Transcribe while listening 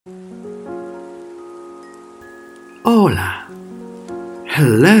Hola.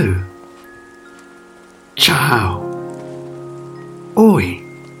 Hello. Ciao. Oi.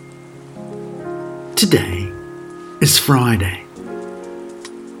 Today is Friday.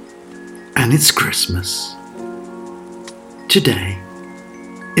 And it's Christmas. Today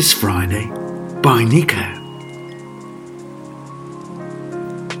is Friday by Nico.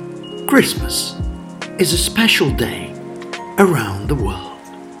 Christmas is a special day around the world,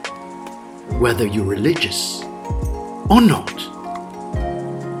 whether you're religious or not.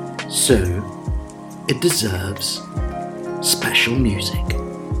 So, it deserves special music.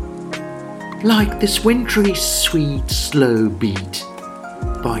 Like this wintry, sweet, slow beat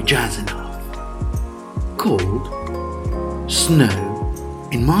by Jazzinoff, called Snow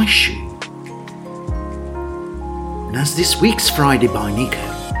in My Shoe. And as this week's Friday by Nico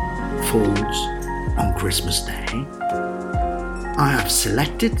falls on Christmas Day, I have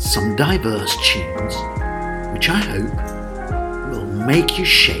selected some diverse tunes which I hope will make you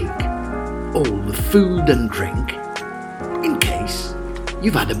shake all the food and drink in case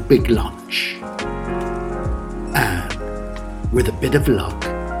you've had a big lunch. And with a bit of luck,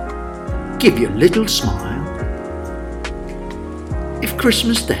 give you a little smile if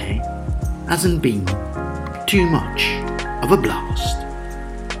Christmas Day hasn't been too much of a blast.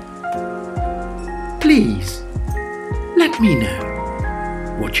 Please let me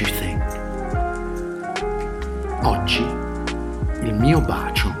know what you think. Oggi il mio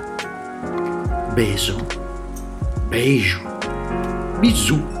bacio, beso, beijo,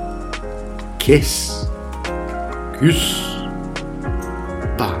 bisou, kiss,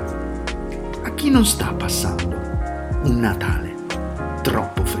 va a chi non sta passando un Natale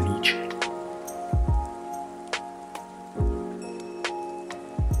troppo felice.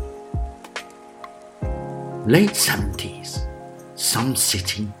 Late 70s, some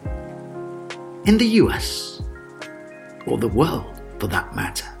city in the US, or the world for that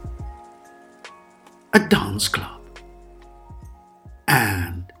matter, a dance club,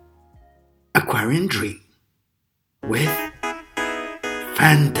 and Aquarian Dream with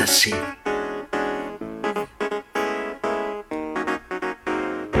Fantasy.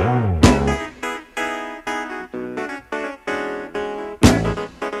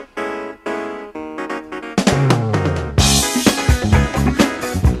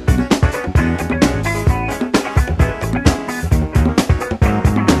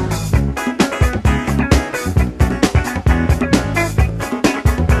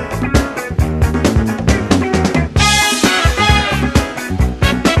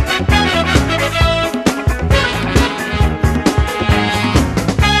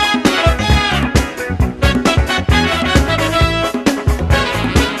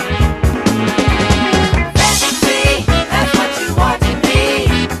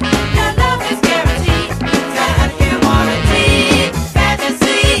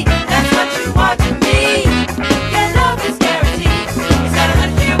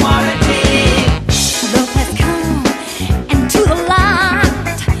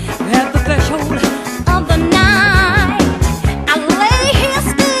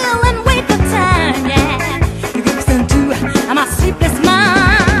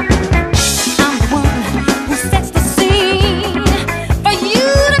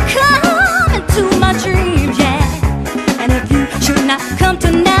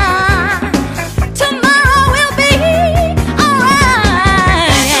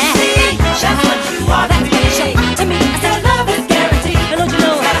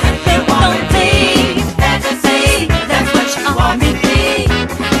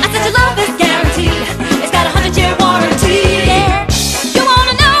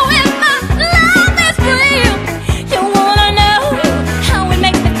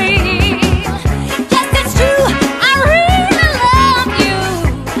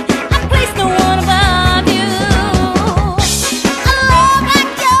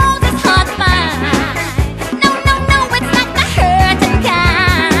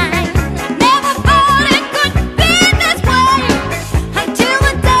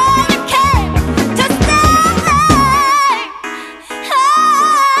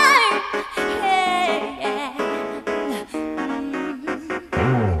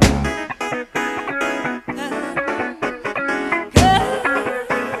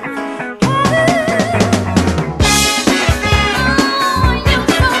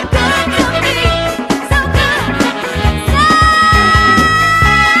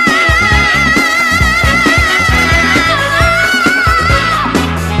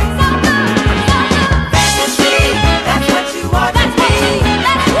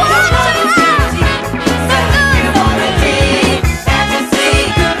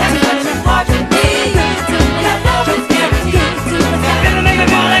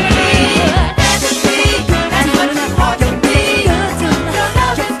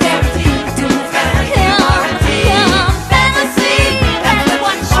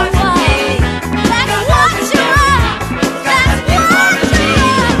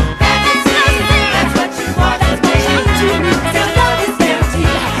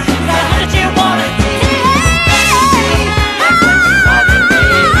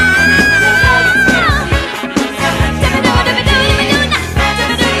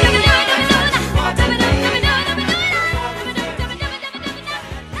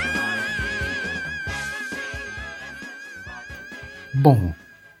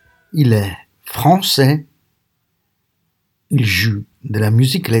 Il est français. Il joue de la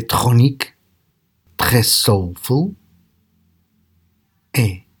musique électronique très soulful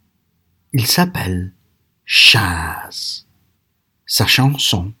et il s'appelle Chaz. Sa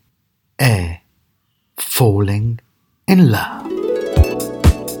chanson est Falling in Love.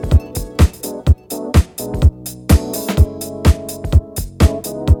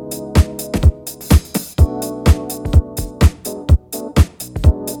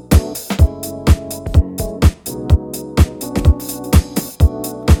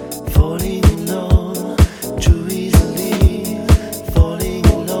 Too easily, falling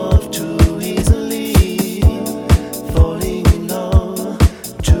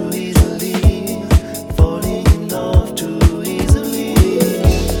in love too easily.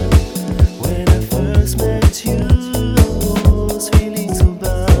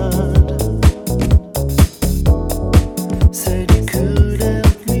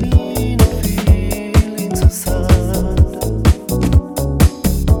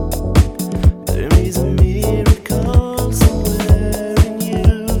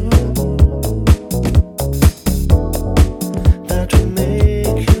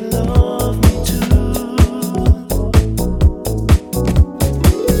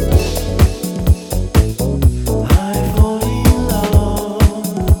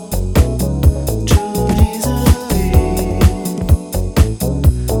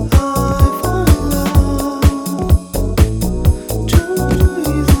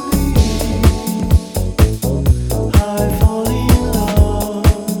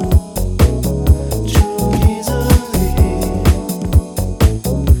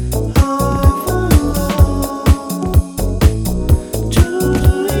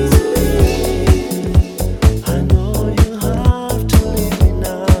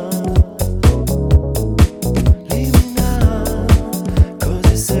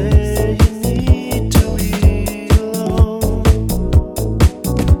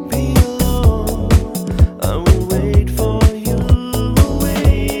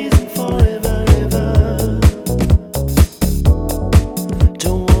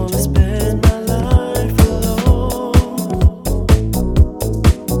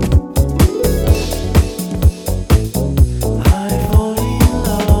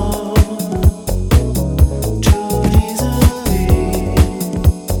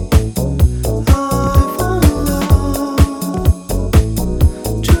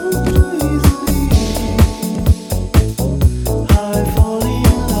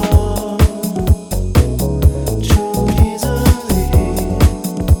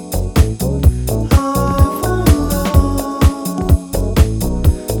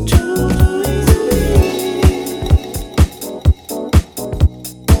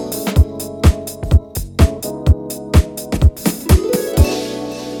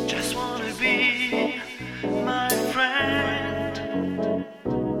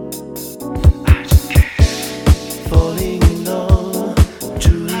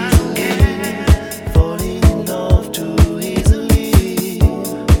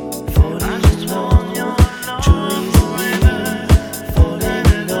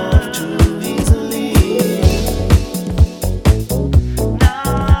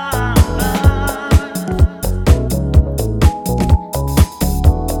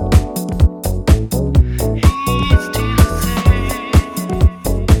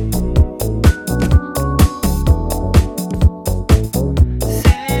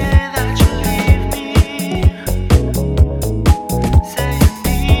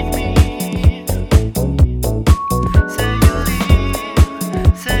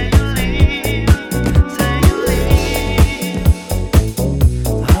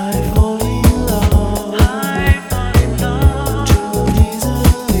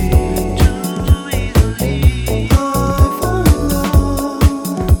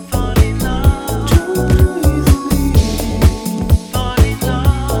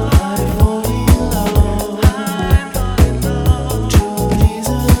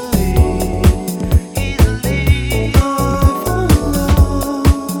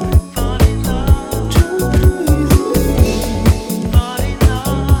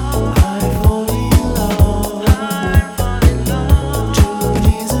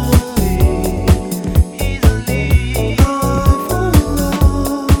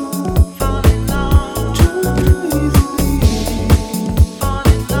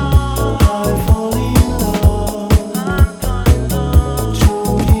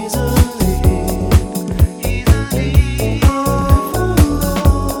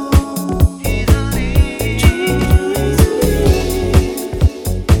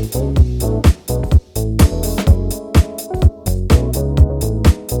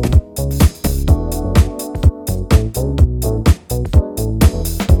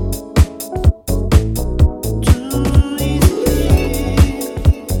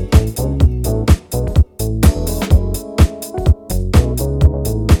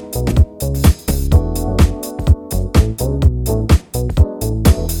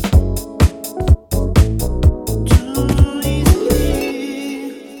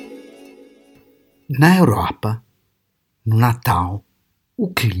 Na Europa, no Natal,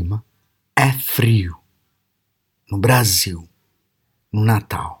 o clima é frio. No Brasil, no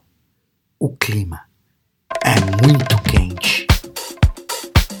Natal, o clima é muito quente.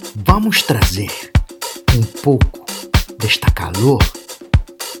 Vamos trazer um pouco desta calor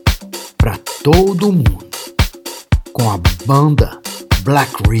para todo mundo com a banda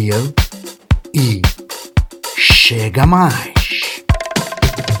Black Rio e Chega Mais.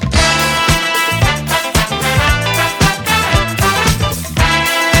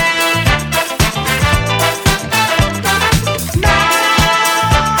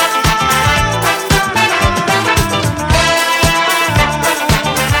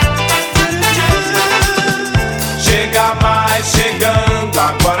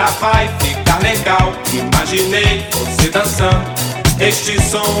 Vai ficar legal, imaginei você dançando este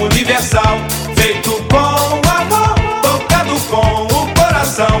som universal, feito com amor, tocado com o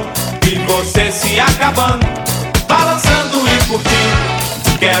coração. E você se acabando, balançando e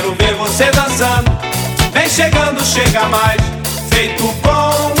curtindo. Quero ver você dançando, vem chegando, chega mais. Feito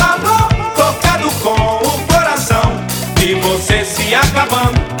com amor, tocado com o coração. E você se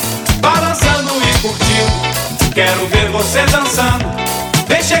acabando, balançando e curtindo. Quero ver você dançando,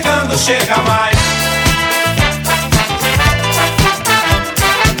 vem chegando, chega mais.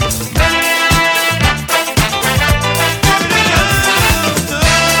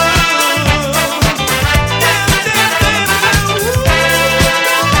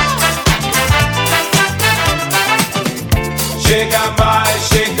 Chega mais,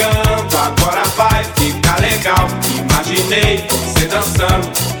 chegando, agora vai ficar legal. Imaginei você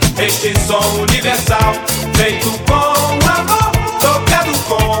dançando este som universal, feito com amor, tocado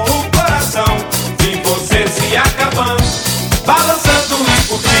com o coração. E você se acabando, balançando e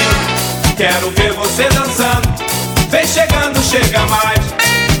curtindo. Quero ver você dançando, vem chegando, chega mais.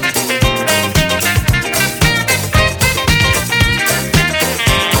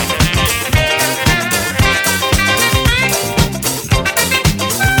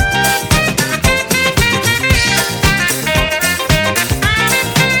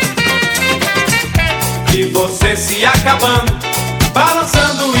 E você se acabando,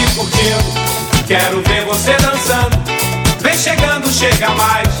 balançando e curtindo. Quero ver você dançando, vem chegando, chega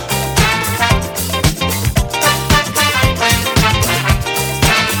mais.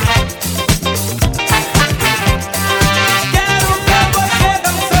 Quero ver você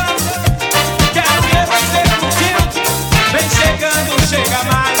dançando, quero ver você curtindo. Vem chegando, chega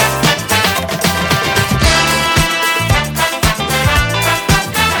mais.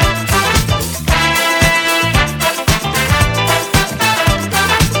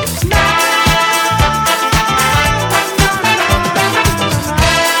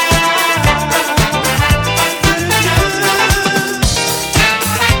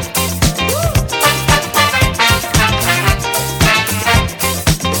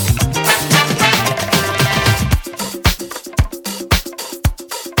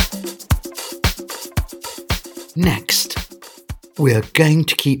 Next, we are going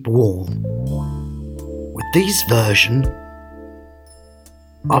to keep warm with this version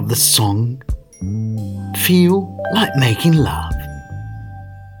of the song Feel Like Making Love.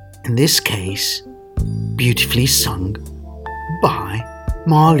 In this case, beautifully sung by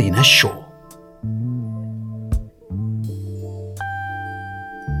Marlena Shaw.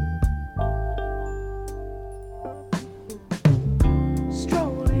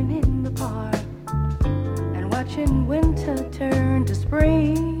 Watching winter turn to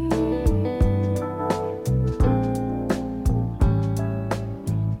spring,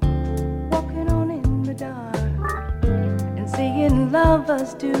 walking on in the dark and seeing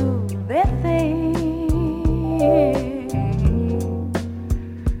lovers do their thing.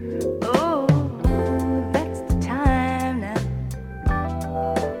 Oh, that's the time now.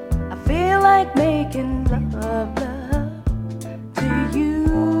 I feel like making love to you.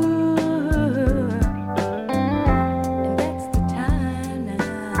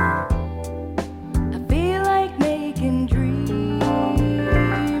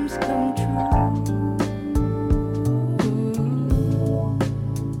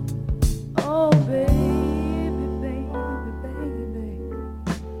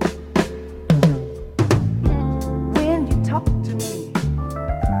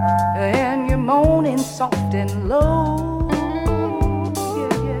 Soft and low,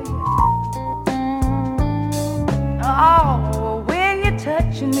 yeah. Oh, when you're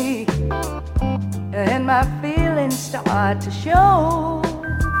touching me and my feelings start to show.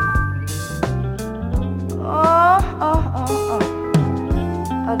 Oh,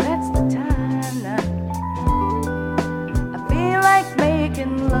 that's the time now. I feel like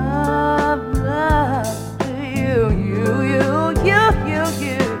making love.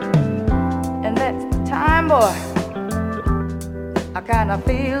 boy, I kinda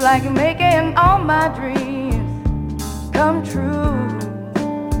feel like making all my dreams come true.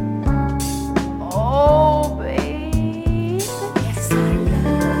 Oh, baby, yes, I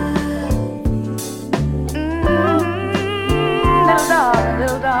love you. Little darling,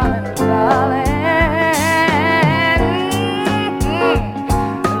 little darling, little darling.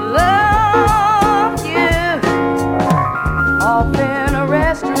 Love you. Off in a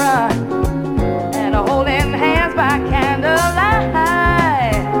restaurant and holding hands by candlelight.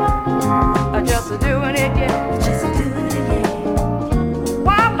 Just doing it, yeah. Just doing it, yeah.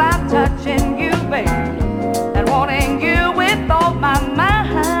 While I'm touching you, baby, and wanting you with all my mind.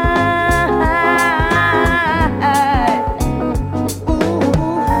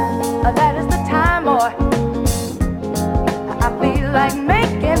 Ooh, that is the time, boy. I feel like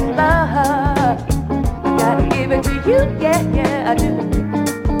making love. I gotta give it to you, yeah, yeah, I do.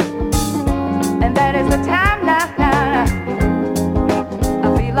 And that is the time now, now. I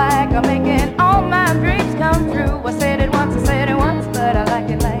feel like I'm making all my dreams come true. I said it once, but I like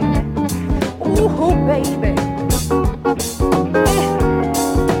it like that. Ooh, baby.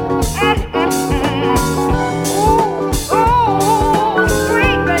 Ooh,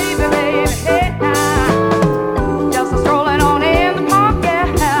 sweet baby, baby, hey now. Just strolling on in the park,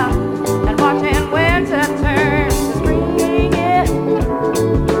 yeah, and watching winter turn to spring, yeah.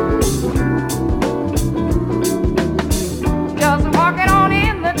 Just walking on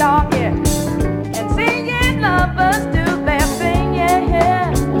in the dark, yeah, and seeing lovers do their thing, yeah, yeah.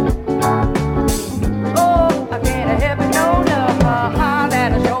 Oh, I can't help it, no, no,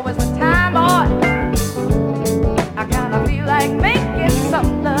 that sure is the time, boy. I kinda feel like making some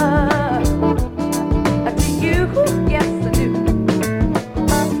love to you, yes I do.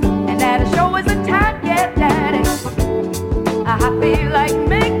 And that sure is the time, yeah, daddy. I feel like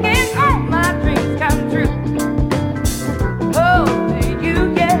making all my dreams come true. Oh, to you,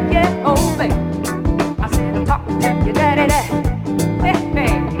 yeah, yeah, oh, baby. I said I'm talking to you, daddy, daddy. Hey,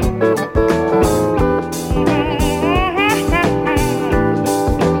 hey.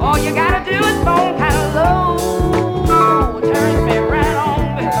 All you gotta do is phone kind of low. Turn me right on,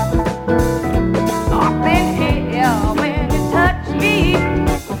 baby. Up in here when you touch me,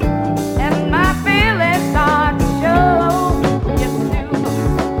 and my feelings start to show. Yes, I do.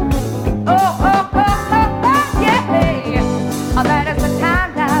 Oh, oh, oh, oh, oh, yeah. Oh, that is the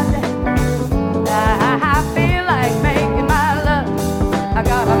time now. I feel like making my love. I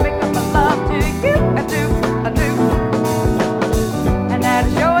gotta make up my love to you. I do, I do. And that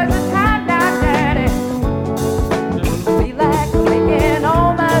sure is the time now, daddy. Feel like making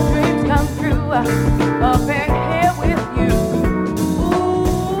all my dreams come true. Up in here with you.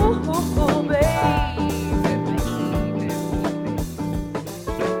 Ooh, baby.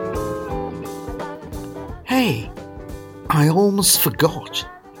 Hey, I almost forgot.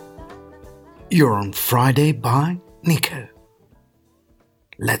 You're on Friday by Nico.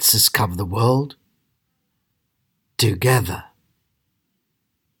 Let's discover the world together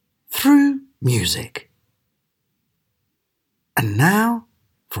through music. And now,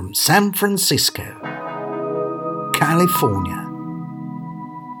 from San Francisco, California,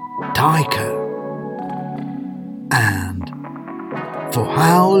 Tycho, and For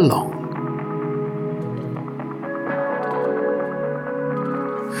How Long?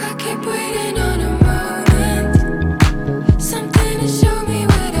 I keep waiting on a moment, something to show me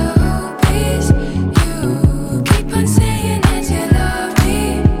where the hope is. You keep on saying that you love me.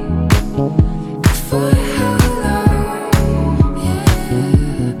 For how long?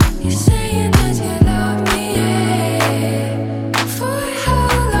 Yeah, you're saying that you love me. Yeah. For how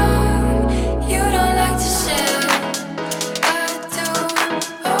long? You don't like to share. I do.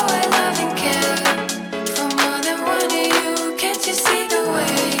 Oh, I love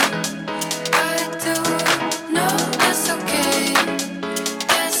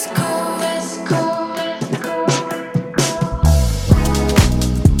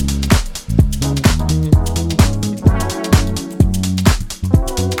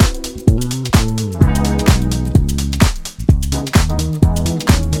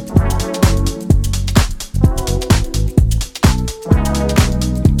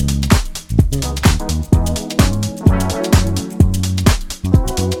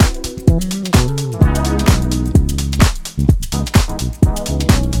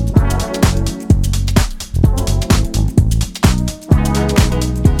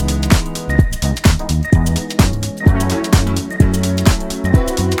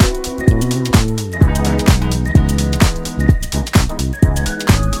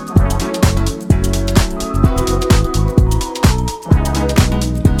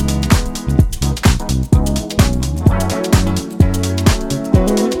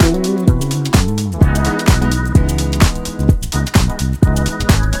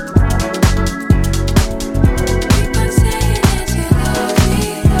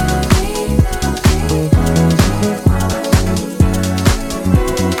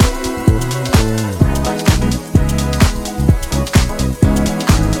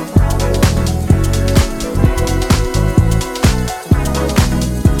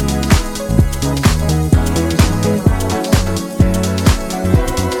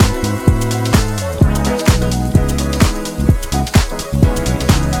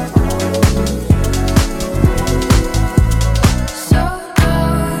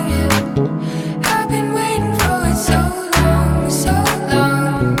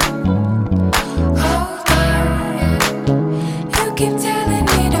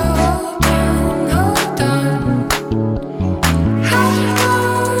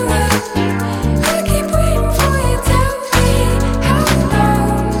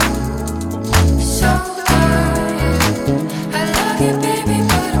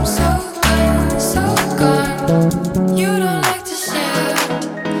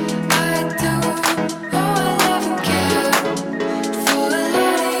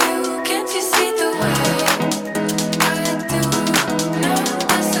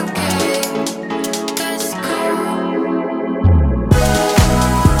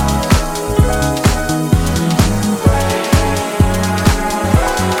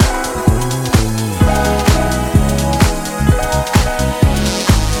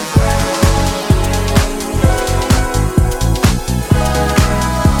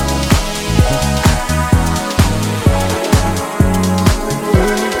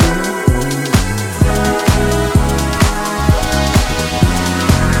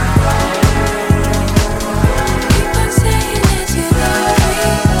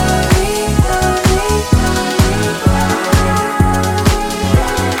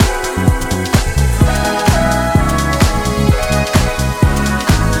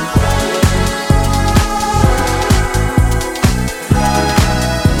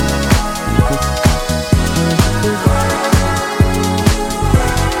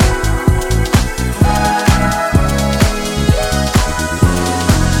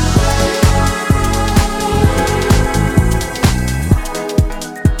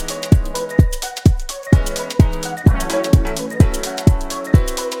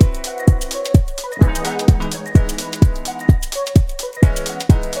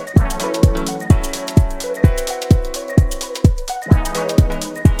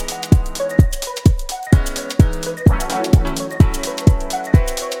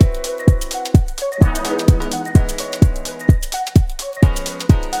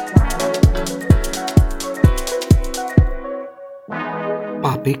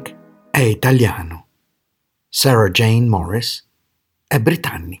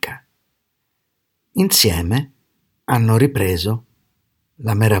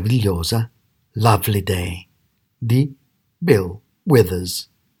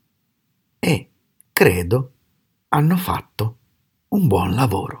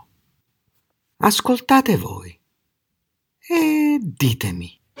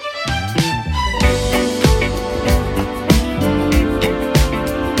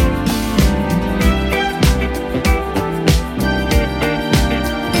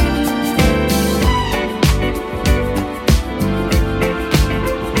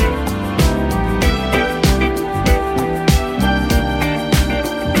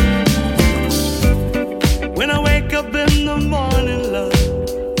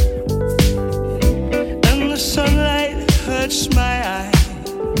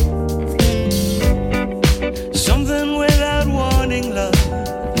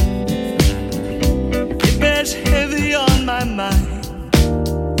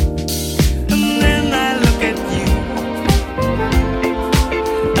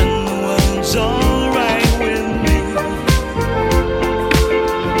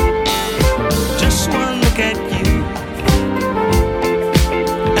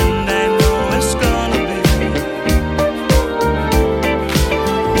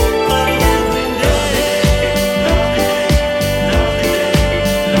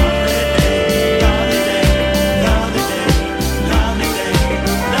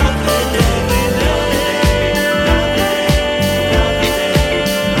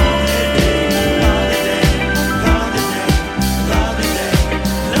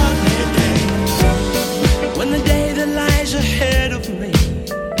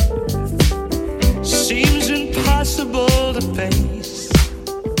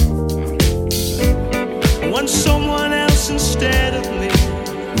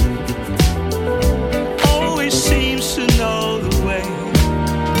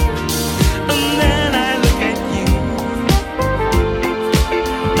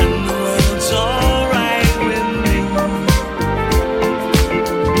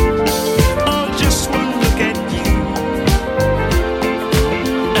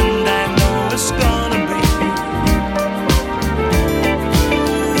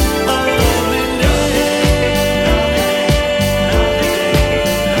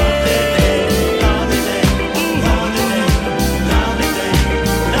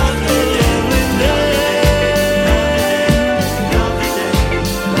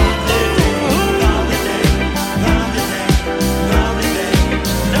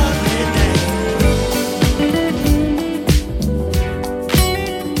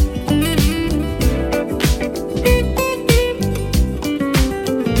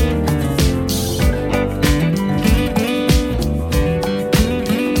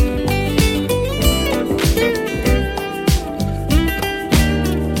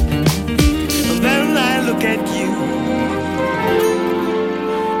Then I look at you,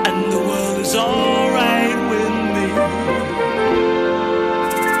 and the world is alright with me.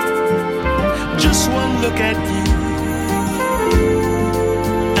 Just one look at you,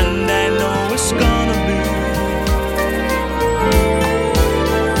 and I know it's gonna be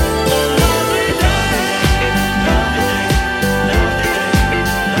a lovely day. Lovely day,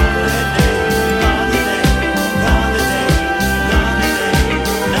 lovely day, lovely day,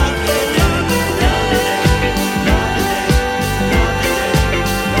 lovely day, lovely day, lovely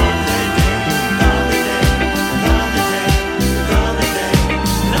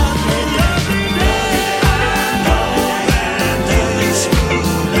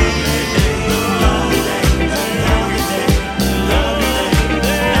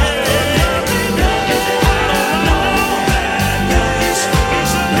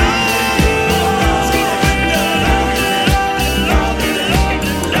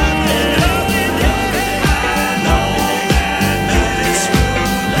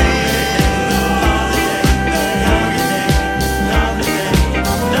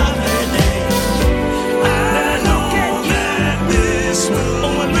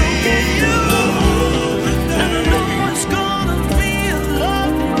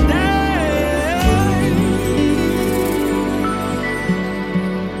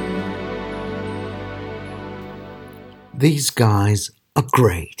These guys are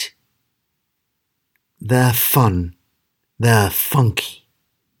great. They're fun. They're funky.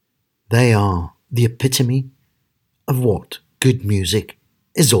 They are the epitome of what good music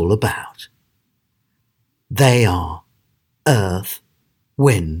is all about. They are Earth,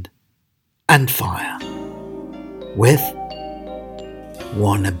 Wind and Fire with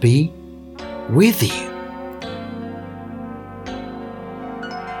Wanna Be With You.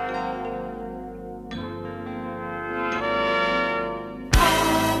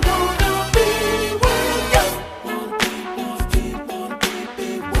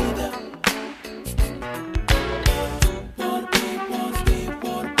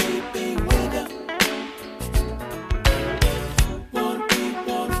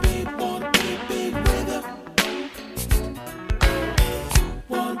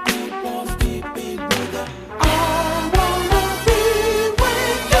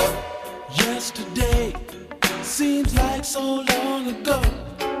 like so long ago.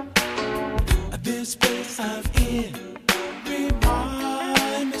 This place I'm in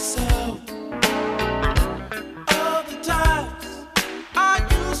remind me so of the times I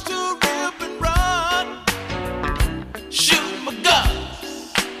used to rip and run, shoot my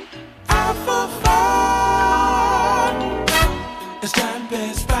guns out for fun. As time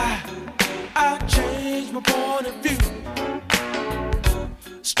passed by, I changed my point of view.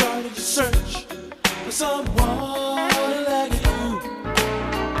 Started to search for someone like you.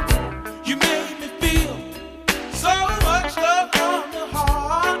 You made me feel so much love from the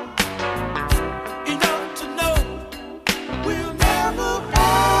heart. Enough to know we'll never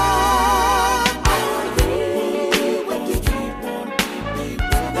part. I wanna be with you. Wanna be with you.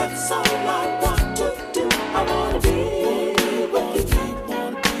 That's all I want to do. I wanna be with you.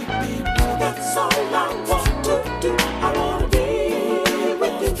 Wanna be with you. That's all I want to do. I wanna be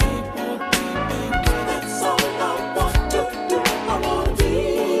with you. Wanna be with you. That's all I want to do. I wanna be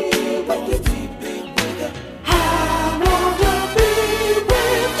with you.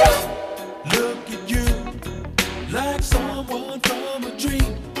 Look at you, like someone from a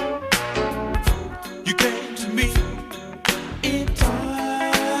dream. You came to me in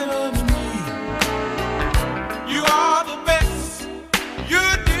time of need. You are the best.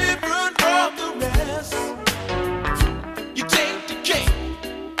 You're different from the rest. You take the cake,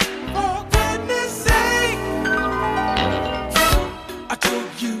 for goodness sake. I took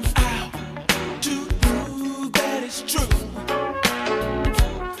you out to prove that it's true.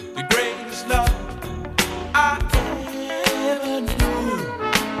 The greatest love I ever knew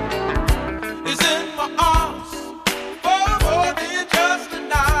is in my arms for more than just a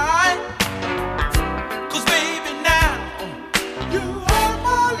night. 'Cause baby now you are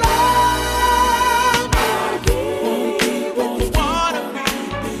my life. Wanna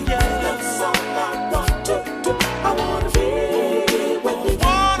be, yeah. That's all I want to do. I wanna be with you.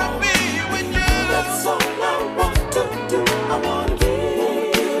 Wanna be with you. That's all I want to do. I wanna be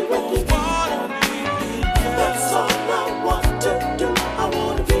with you. Wanna be with you. That's all I want to do. I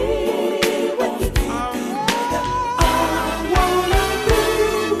wanna be with you. I wanna be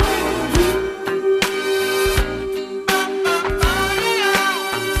with you.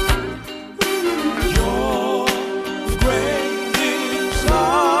 You're the greatest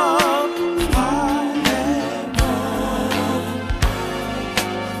love I have known.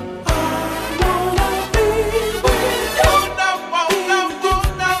 I wanna be with you. Wanna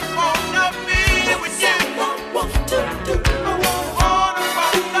be with you. I want to do. I wanna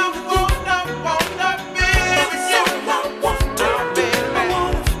be with you. I want to be. I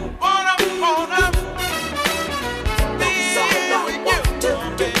wanna be with you,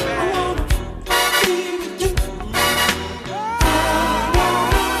 baby. I wanna be with you.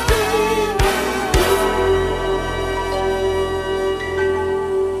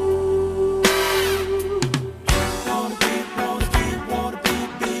 Wanna be with you.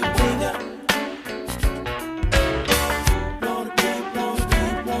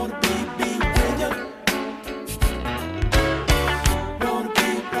 Wanna be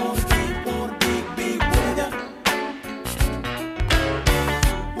with you. Wanna be with you.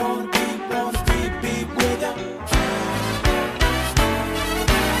 Wanna be with you.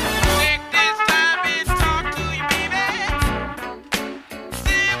 Take this time and talk to you, baby.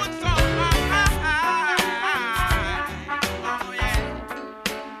 See what's on my mind. Oh yeah.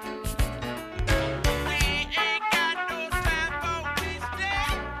 We ain't got no time for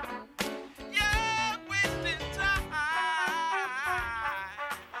wasting. You're wasting time.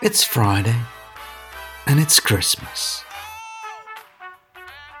 It's Friday and it's Christmas.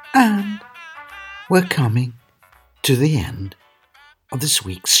 And we're coming to the end of this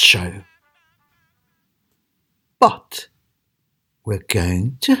week's show. But we're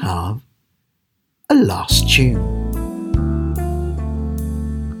going to have a last tune.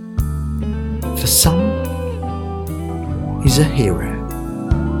 For some, he's a hero.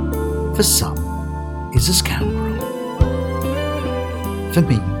 For some, he's a scoundrel. For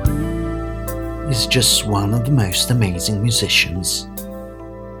me, he's just one of the most amazing musicians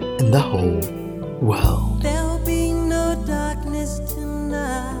in the whole world. There'll be no darkness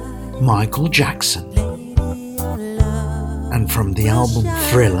tonight. Michael Jackson. Your love And from the album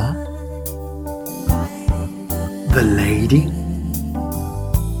Thriller, The Lady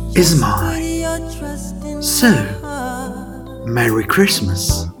is Mine. your trust in So, heart. Merry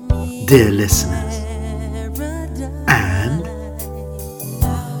Christmas, dear listeners, and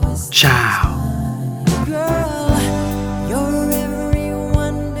ciao. Girl, you're every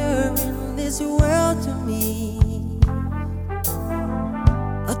wonder in this world to me.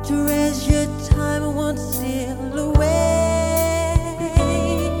 A treasure time won't steal away.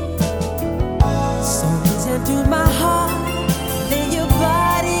 Come to my heart, lay your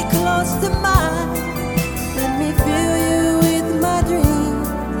body close to mine. Let me fill you with my dreams.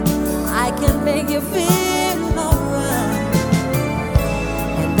 I can make you feel alright.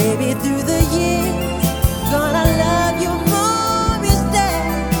 And baby, through the years, gonna love you more each day.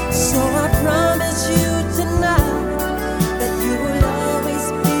 So I promise you tonight that you will always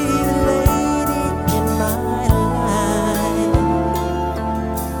be the lady in my life.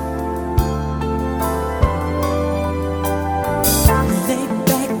 Lay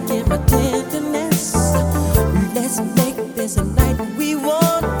back in my tenderness. Let's make this a night we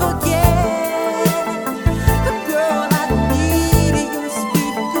won't forget. Girl, I need your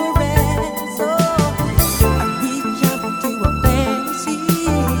sweet caress. Oh, I reach out to a fantasy,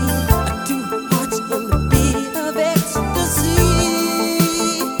 two hearts in the beat of ecstasy.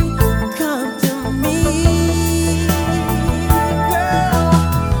 Come to me, girl,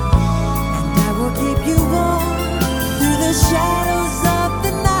 and I will keep you warm through the shadows of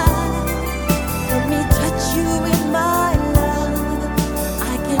the night. Let me touch you in my love.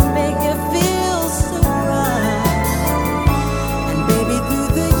 I can make you feel so right. And baby, through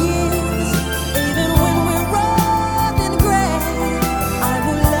the years, even when we're old and gray, I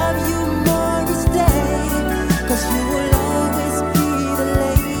will love you more each day. 'Cause you will always be the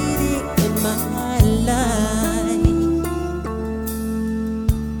lady in my life.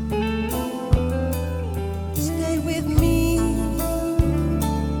 Stay with me.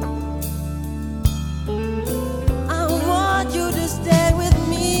 I want you to stay with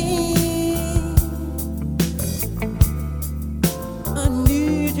me. I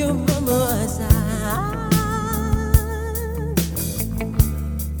need you by my side.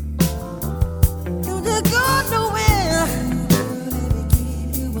 Don't you go nowhere.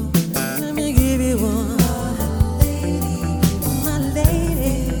 Let me give you one. My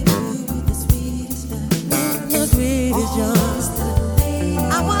lady, the sweetest young.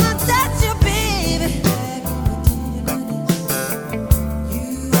 I wanna touch you, baby.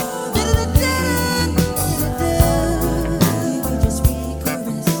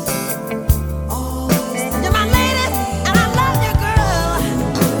 You're my lady, and I love you, girl.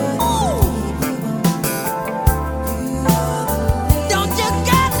 Don't you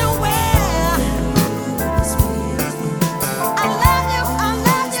go nowhere. I love you, I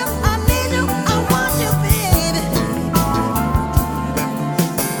need you, I want you, baby.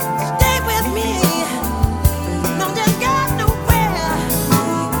 Stay with me. Don't you go nowhere.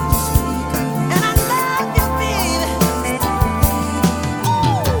 And I love you, baby.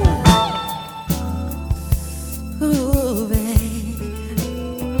 Ooh, baby.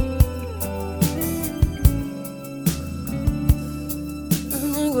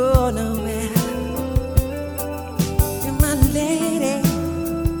 Don't go nowhere. You're my lady.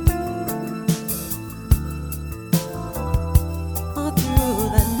 All through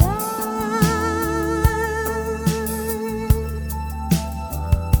the night.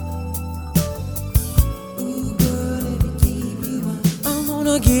 Ooh, girl, let me give you one. I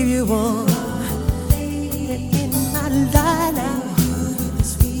wanna give you one. In my life,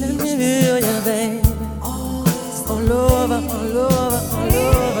 let me feel you, baby. All over, all over, all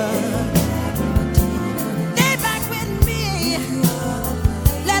over.